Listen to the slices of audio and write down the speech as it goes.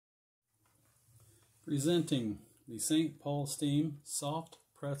Presenting the St. Paul Steam Soft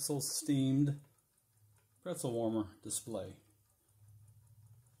Pretzels Steamed Pretzel Warmer Display.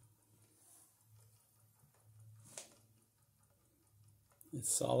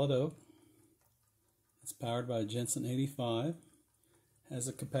 It's solid oak. It's powered by a Jensen 85. Has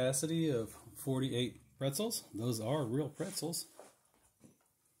a capacity of 48 pretzels. Those are real pretzels.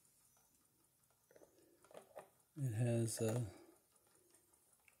 It has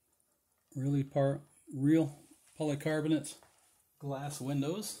real polycarbonate glass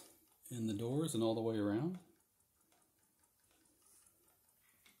windows in the doors and all the way around.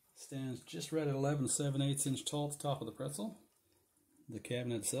 Stands just right at 11 7/8 inch tall at the top of the pretzel. The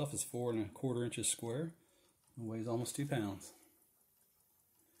cabinet itself is 4 1/4 inches square and weighs almost 2 pounds.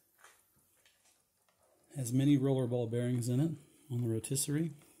 Has many roller ball bearings in it on the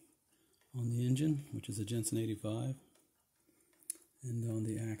rotisserie, on the engine, which is a Jensen 85, and on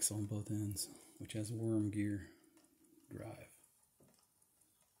the axle on both ends, which has worm gear drive.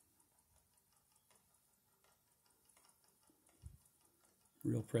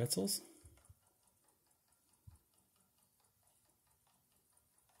 Real pretzels.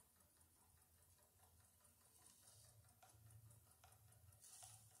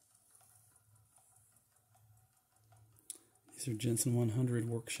 These are Jensen 100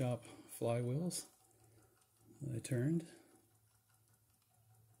 workshop flywheels that I turned.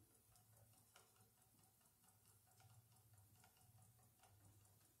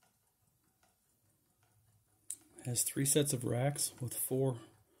 Has 3 sets of racks with 4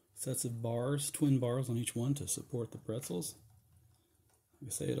 sets of bars, twin bars on each one to support the pretzels.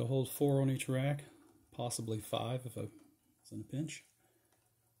 Like I say, it'll hold 4 on each rack, possibly 5 if it's in a pinch.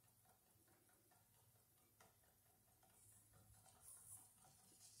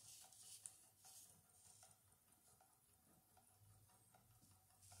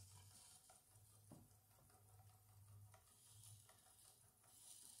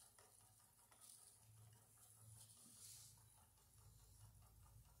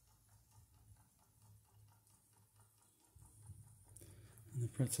 The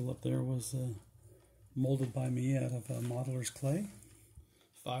pretzel up there was molded by me out of modeler's clay,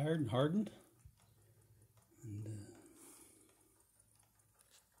 fired and hardened. And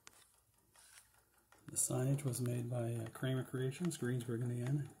the signage was made by Kramer Creations, Greensburg,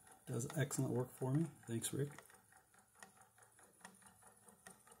 Indiana. Does excellent work for me. Thanks, Rick.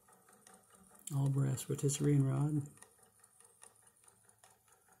 All brass rotisserie and rod.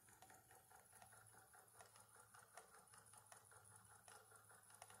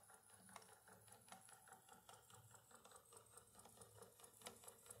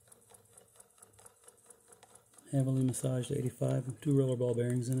 Heavily massaged 85, 2 roller ball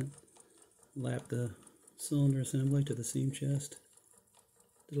bearings in it. Lapped the cylinder assembly to the seam chest.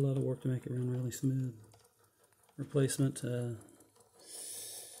 Did a lot of work to make it run really smooth. Replacement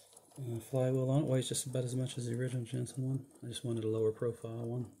flywheel on it weighs just about as much as the original Jensen one. I just wanted a lower profile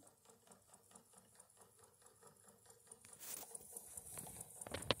one.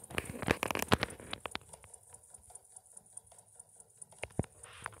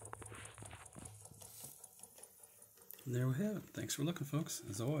 And there we have it. Thanks for looking, folks.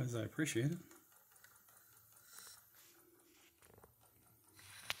 As always, I appreciate it.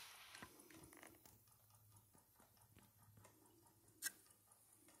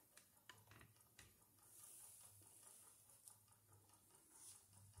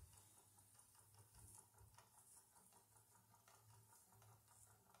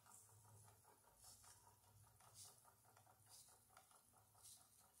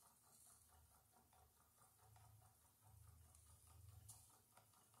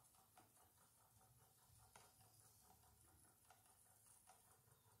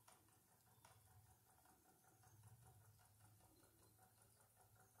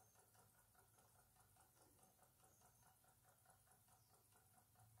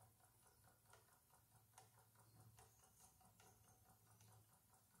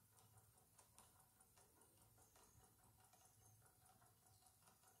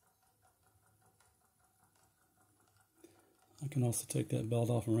 I can also take that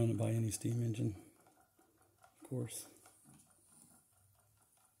belt off and run it by any steam engine, of course.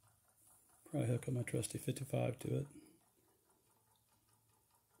 Probably hook up my trusty 55 to it.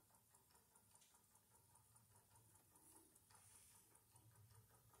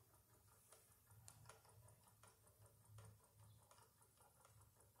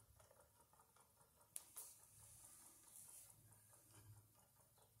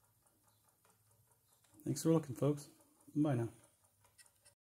 Thanks for looking, folks. Bye now.